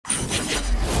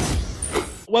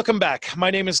Welcome back.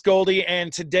 My name is Goldie,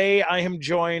 and today I am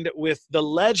joined with the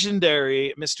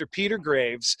legendary Mr. Peter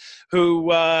Graves, who,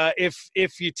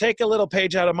 if you take a little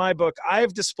page out of my book,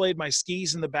 I've displayed my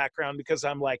skis in the background because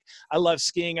I'm like, I love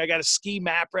skiing. I got a ski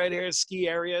map right here, ski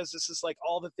areas. This is like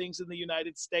all the things in the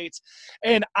United States.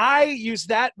 And I use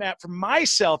that map for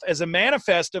myself as a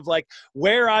manifest of like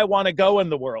where I want to go in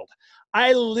the world.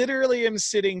 I literally am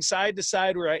sitting side to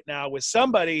side right now with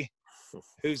somebody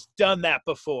who's done that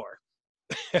before.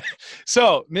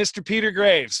 So, Mr. Peter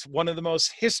Graves, one of the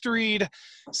most historied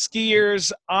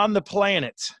skiers on the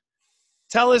planet.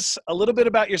 Tell us a little bit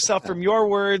about yourself from your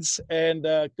words, and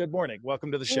good morning.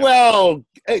 Welcome to the show. Well,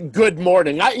 good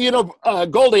morning.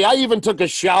 Goldie, I even took a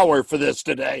shower for this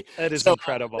today. That is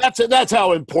incredible. That's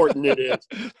how important it is.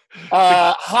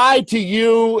 Hi to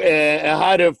you, and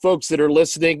hi to folks that are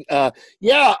listening.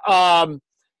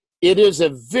 It is a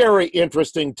very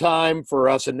interesting time for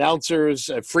us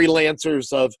announcers,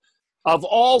 freelancers of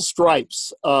all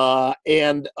stripes. On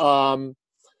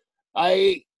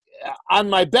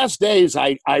my best days,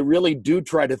 I really do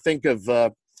try to think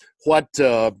of what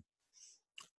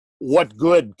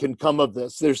good can come of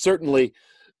this. There's certainly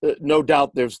no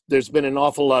doubt there's been an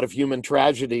awful lot of human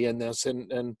tragedy in this,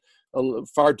 and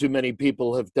far too many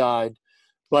people have died.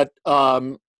 But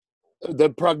the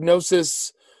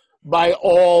prognosis, by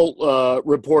all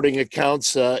reporting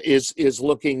accounts, is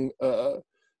looking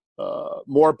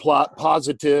more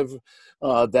positive,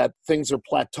 that things are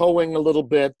plateauing a little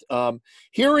bit.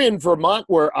 Here in Vermont,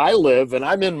 where I live, and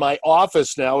I'm in my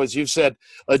office now, as you said,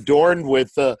 adorned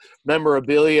with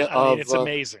memorabilia it's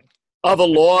amazing. Of a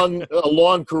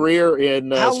long career in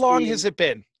How long has it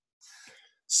been?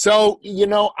 So,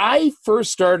 I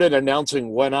first started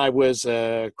announcing when I was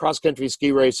a cross-country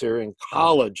ski racer in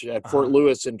college at Fort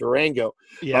Lewis in Durango.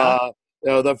 Yeah.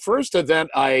 The first event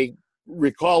I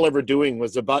recall ever doing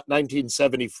was about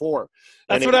 1974.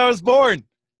 That's when I was born.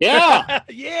 Yeah.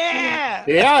 Yeah.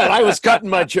 Yeah, and I was cutting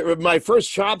my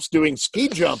first chops doing ski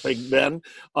jumping then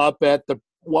up at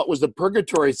what was the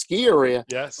Purgatory ski area.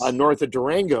 Yes. North of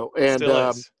Durango. And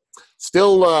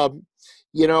still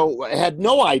I had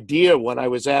no idea when I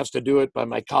was asked to do it by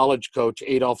my college coach,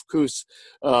 Adolf Kuss.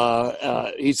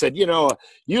 He said,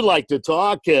 you like to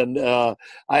talk, and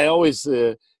I always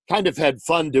kind of had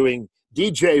fun doing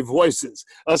DJ voices,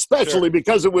 especially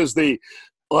because it was the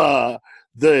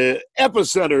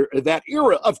epicenter, that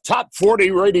era of top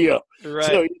 40 radio. Right.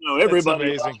 So,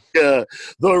 everybody like, the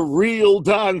real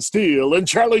Don Steele and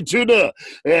Charlie Tuna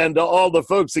and all the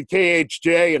folks at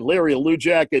KHJ and Larry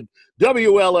Lujak and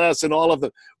WLS and all of them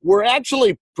were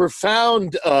actually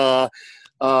profound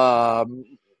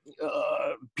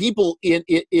people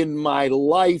in my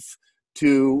life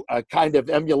to kind of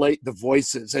emulate the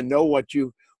voices and know what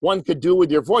one could do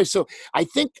with your voice. So I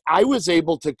think I was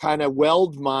able to kind of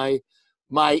weld my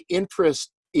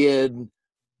interest in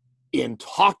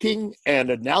talking and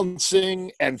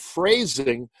announcing and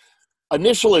phrasing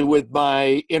initially with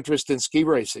my interest in ski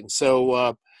racing.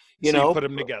 So, you put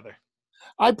them together.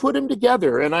 I put them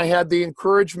together, and I had the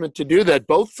encouragement to do that,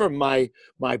 both from my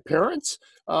parents,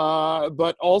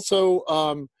 but also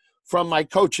from my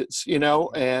coaches,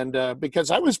 and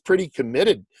because I was pretty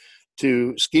committed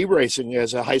to ski racing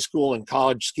as a high school and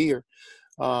college skier.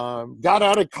 Got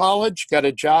out of college, got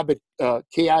a job at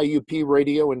KIUP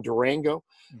Radio in Durango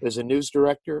as a news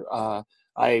director.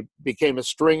 I became a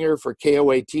stringer for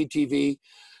KOAT TV,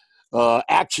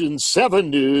 Action 7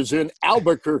 News in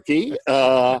Albuquerque.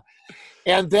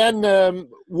 And then,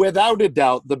 without a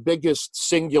doubt, the biggest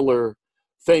singular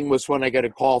thing was when I got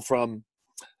a call from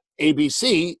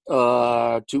ABC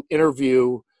to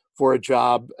interview for a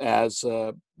job as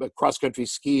a cross-country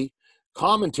ski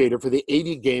commentator for the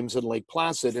 80 games in Lake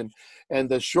Placid. And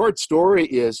the short story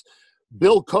is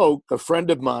Bill Koch, a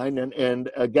friend of mine and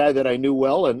a guy that I knew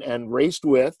well and raced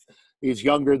with. He's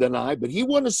younger than I, but he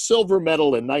won a silver medal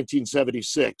in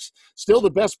 1976. Still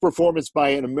the best performance by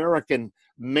an American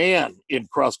man in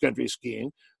cross-country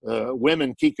skiing.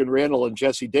 Women, Keegan Randall and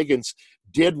Jessie Diggins,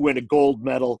 did win a gold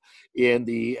medal in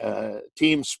the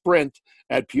team sprint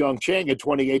at Pyeongchang in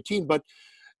 2018. But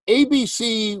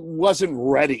ABC wasn't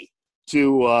ready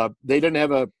to, they didn't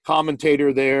have a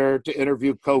commentator there to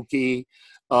interview Koki.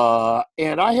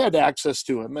 And I had access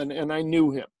to him and I knew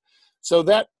him. So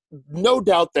that, no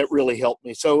doubt that really helped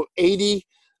me. So 80,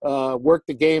 worked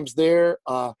the games there.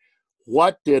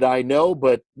 What did I know?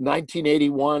 But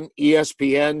 1981,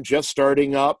 ESPN just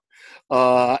starting up.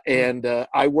 And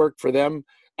I worked for them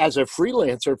as a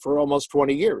freelancer for almost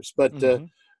 20 years. But,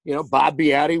 Bob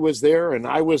Beatty was there and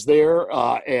I was there.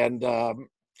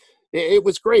 It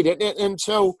was great. And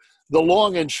so the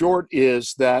long and short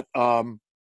is that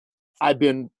I've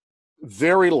been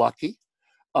very lucky.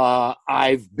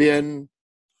 I've been,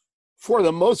 for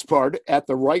the most part, at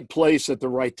the right place at the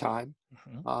right time.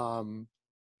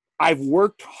 I've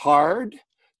worked hard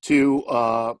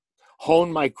to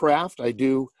hone my craft. I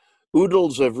do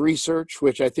oodles of research,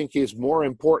 which I think is more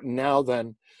important now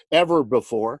than ever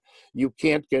before. You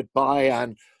can't get by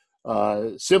on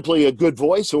simply a good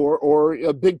voice or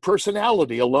a big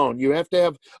personality alone. You have to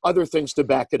have other things to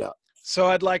back it up. So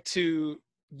I'd like to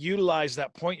utilize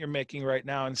that point you're making right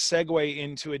now and segue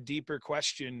into a deeper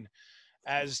question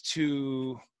as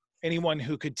to anyone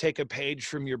who could take a page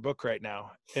from your book right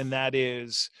now. And that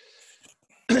is,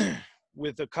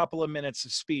 with a couple of minutes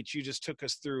of speech, you just took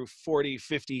us through 40,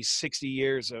 50, 60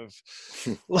 years of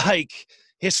like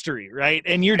history, right?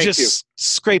 And you're just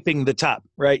scraping the top,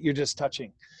 right? You're just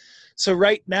touching. So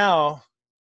right now,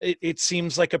 it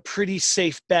seems like a pretty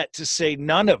safe bet to say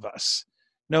none of us,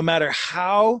 no matter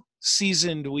how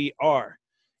seasoned we are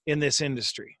in this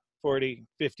industry, 40,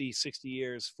 50, 60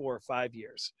 years, 4 or 5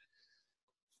 years,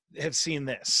 have seen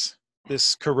this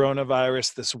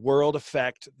coronavirus, this world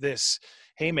effect, this,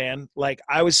 hey man, like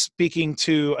I was speaking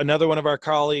to another one of our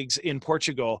colleagues in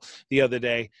Portugal the other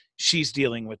day. She's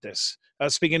dealing with this. I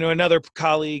was speaking to another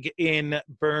colleague in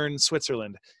Bern,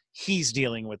 Switzerland. He's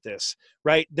dealing with this,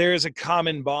 right? There is a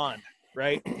common bond,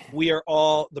 right? We are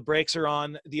all, the brakes are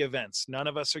on the events. None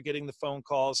of us are getting the phone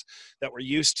calls that we're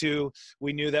used to.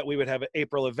 We knew that we would have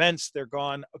April events. They're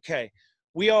gone. Okay.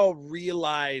 We all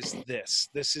realize this.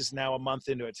 This is now a month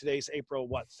into it. Today's April,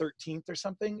 13th or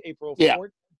something? April 4th,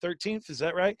 13th, is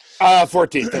that right?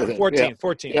 14th.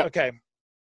 14th. Yeah. Okay.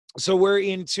 So we're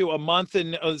into a month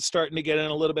and starting to get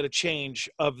in a little bit of change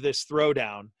of this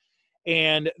throwdown.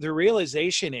 And the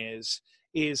realization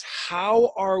is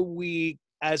how are we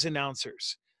as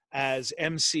announcers, as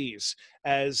MCs,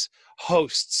 as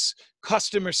hosts,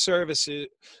 customer service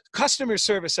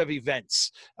of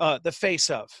events, the face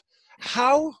of,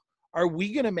 how are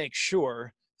we going to make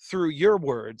sure, through your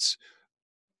words,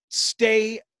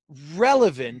 stay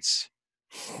relevant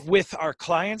with our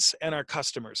clients and our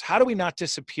customers? How do we not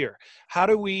disappear? How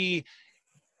do we,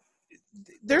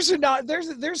 there's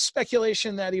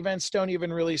speculation that events don't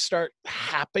even really start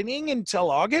happening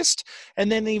until August,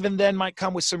 and then even then might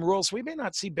come with some rules. We may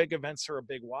not see big events for a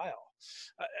big while.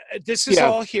 This is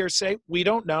all hearsay. We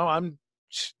don't know.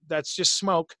 That's just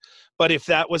smoke. But if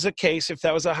that was a case, if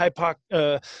that was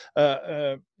a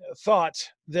thought,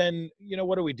 then,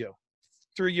 what do we do?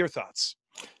 Through your thoughts.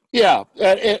 Yeah,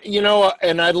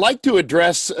 and I'd like to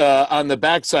address on the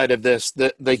backside of this,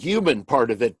 the human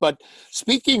part of it. But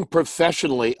speaking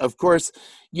professionally, of course,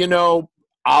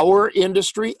 our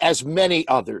industry, as many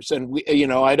others, and we,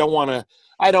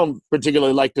 I don't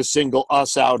particularly like to single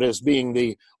us out as being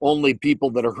the only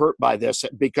people that are hurt by this,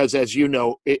 because as you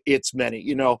know, it's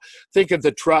many. Think of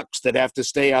the trucks that have to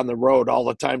stay on the road all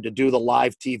the time to do the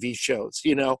live TV shows,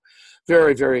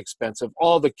 very, very expensive.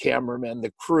 All the cameramen,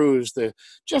 the crews,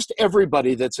 just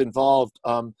everybody that's involved.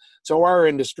 So our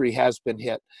industry has been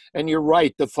hit. And you're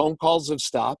right, the phone calls have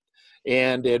stopped.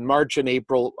 And in March and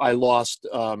April, I lost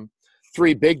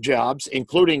 3 big jobs,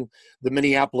 including the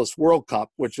Minneapolis World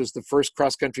Cup, which was the first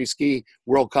cross-country ski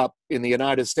World Cup in the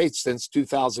United States since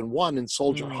 2001 in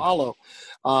Soldier Hollow.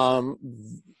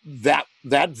 That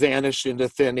vanished into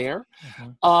thin air.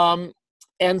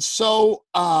 And so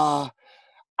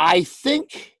I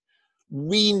think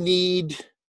we need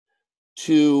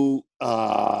to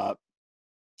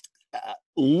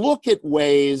look at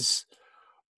ways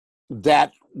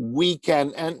that we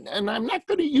can, and I'm not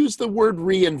going to use the word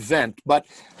reinvent, but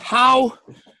how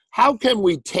can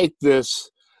we take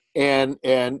this and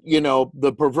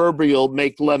the proverbial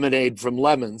make lemonade from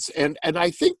lemons? And I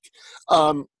think,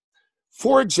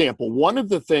 for example, one of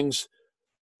the things,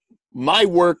 my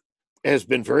work has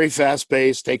been very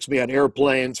fast-paced, takes me on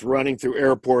airplanes, running through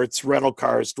airports, rental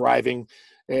cars, driving,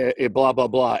 blah, blah,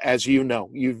 blah. As you know,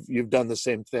 you've done the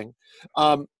same thing.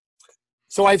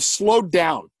 So I've slowed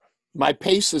down. My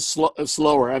pace is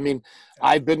slower. I mean,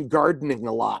 I've been gardening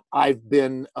a lot. I've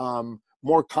been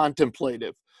more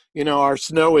contemplative. Our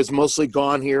snow is mostly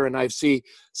gone here, and I see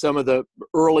some of the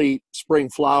early spring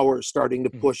flowers starting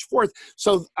to push forth.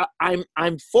 So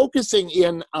I'm focusing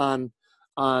in on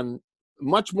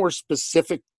much more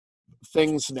specific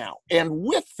things now. And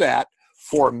with that,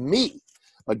 for me,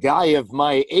 a guy of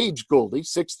my age, Goldie,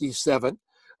 67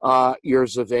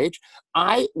 years of age,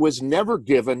 I was never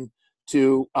given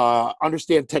to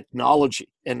understand technology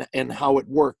and how it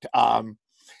worked.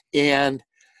 And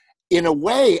in a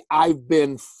way, I've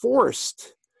been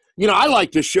forced. I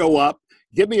like to show up,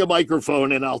 give me a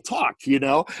microphone and I'll talk,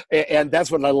 and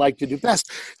that's what I like to do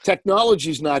best.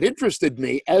 Technology's not interested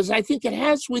me, as I think it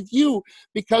has with you,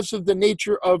 because of the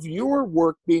nature of your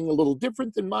work being a little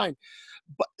different than mine.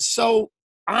 But so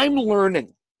I'm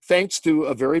learning, thanks to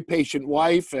a very patient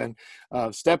wife and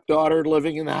a stepdaughter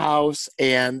living in the house,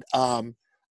 and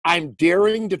I'm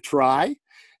daring to try,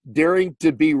 daring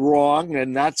to be wrong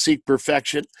and not seek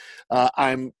perfection.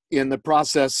 I'm in the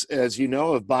process, as you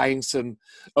know, of buying some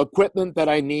equipment that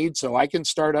I need so I can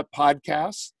start up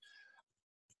podcasts.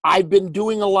 I've been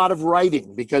doing a lot of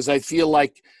writing because I feel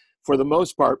like, for the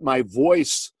most part, my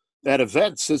voice at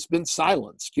events has been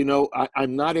silenced.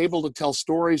 I'm not able to tell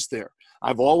stories there.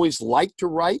 I've always liked to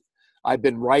write. I've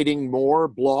been writing more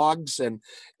blogs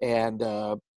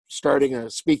and starting a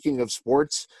Speaking of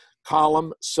Sports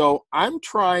column. So I'm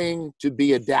trying to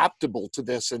be adaptable to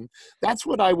this. And that's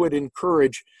what I would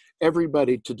encourage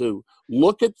everybody to do.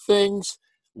 Look at things,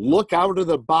 look out of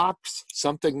the box,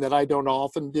 something that I don't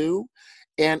often do,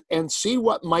 and see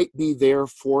what might be there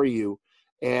for you.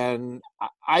 And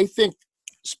I think,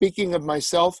 speaking of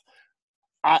myself,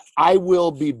 I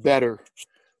will be better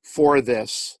for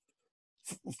this,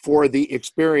 for the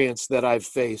experience that I've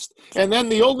faced. And then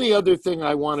the only other thing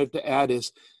I wanted to add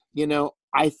is,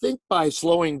 I think by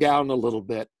slowing down a little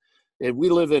bit, and we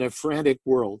live in a frantic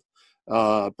world,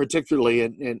 particularly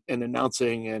in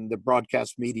announcing and the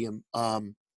broadcast medium,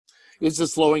 is the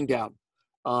slowing down.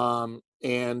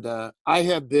 And I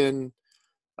have been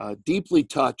deeply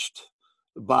touched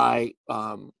by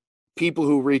people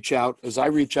who reach out, as I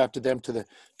reach out to them, to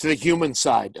the human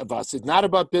side of us. It's not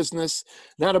about business,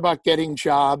 not about getting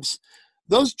jobs.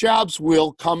 Those jobs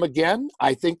will come again.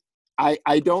 I think,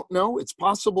 I don't know. It's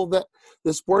possible that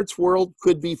the sports world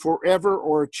could be forever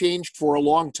or changed for a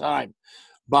long time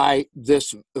by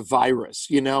this virus,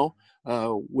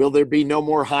 will there be no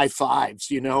more high fives,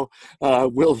 who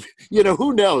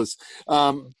knows?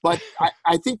 But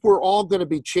I think we're all going to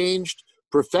be changed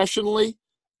professionally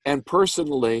and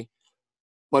personally.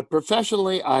 But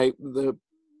professionally,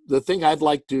 the thing I'd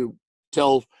like to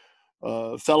tell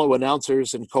fellow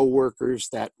announcers and coworkers,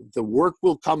 that the work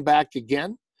will come back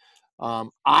again.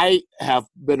 I have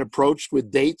been approached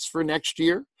with dates for next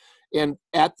year, and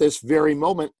at this very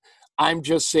moment, I'm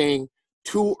just saying,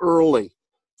 too early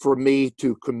for me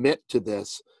to commit to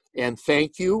this. And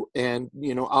thank you, and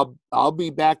I'll be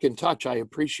back in touch. I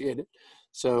appreciate it.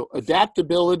 So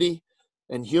adaptability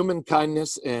and human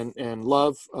kindness and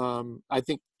love, I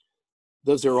think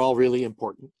those are all really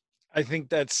important. I think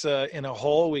that's in a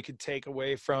whole we could take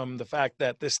away from the fact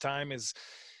that this time is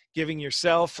giving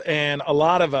yourself, and a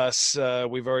lot of us,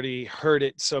 we've already heard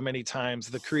it so many times,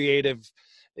 the creative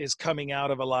is coming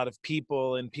out of a lot of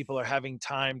people, and people are having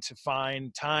time to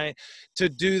find time to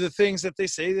do the things that they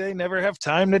say they never have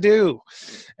time to do.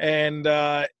 And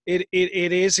it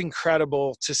is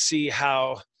incredible to see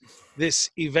how this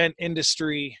event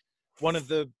industry, one of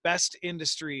the best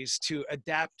industries to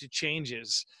adapt to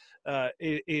changes,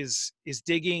 is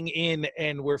digging in,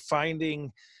 and we're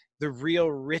finding the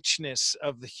real richness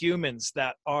of the humans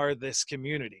that are this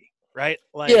community, right?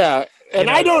 Like, yeah. And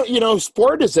I don't,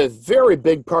 sport is a very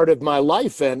big part of my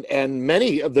life, and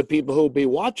many of the people who will be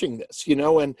watching this,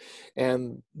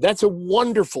 and that's a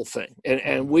wonderful thing.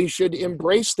 And we should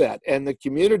embrace that, and the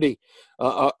community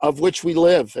of which we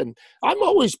live. And I'm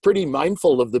always pretty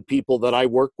mindful of the people that I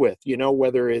work with,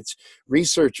 whether it's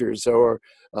researchers or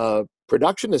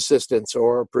production assistants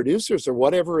or producers or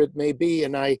whatever it may be.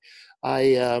 And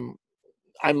I'm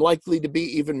likely to be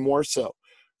even more so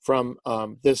from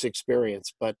this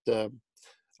experience. But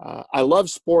I love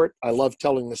sport. I love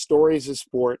telling the stories of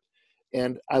sport.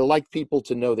 And I like people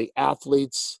to know the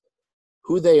athletes,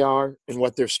 who they are, and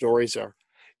what their stories are.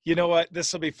 You know what?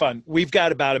 This will be fun. We've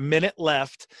got about a minute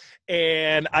left,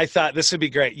 and I thought this would be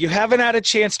great. You haven't had a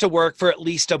chance to work for at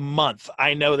least a month.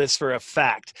 I know this for a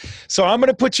fact. So I'm going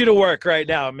to put you to work right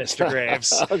now, Mr.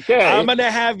 Graves. Okay. I'm going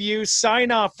to have you sign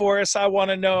off for us. I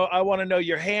want to know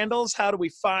your handles. How do we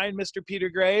find Mr. Peter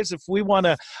Graves? If we want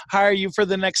to hire you for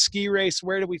the next ski race,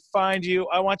 where do we find you?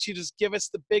 I want you to just give us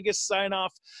the biggest sign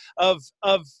off of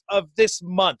this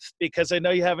month, because I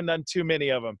know you haven't done too many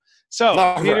of them. So,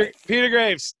 Peter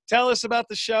Graves, tell us about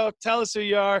the show, tell us who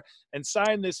you are, and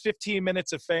sign this 15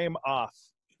 minutes of fame off.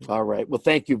 All right. Well,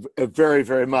 thank you very,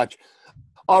 very much.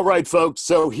 All right, folks.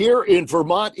 So here in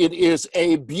Vermont, it is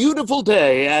a beautiful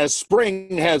day as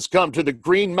spring has come to the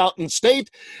Green Mountain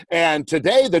State. And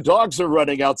today the dogs are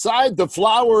running outside. The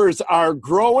flowers are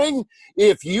growing.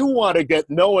 If you want to get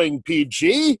knowing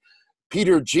PG,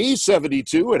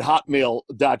 PeterG72 at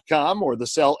hotmail.com, or the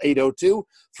cell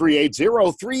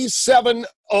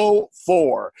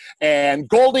 802-380-3704. And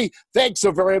Goldie, thanks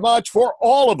so very much for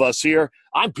all of us here.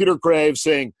 I'm Peter Graves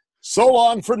saying so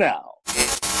long for now.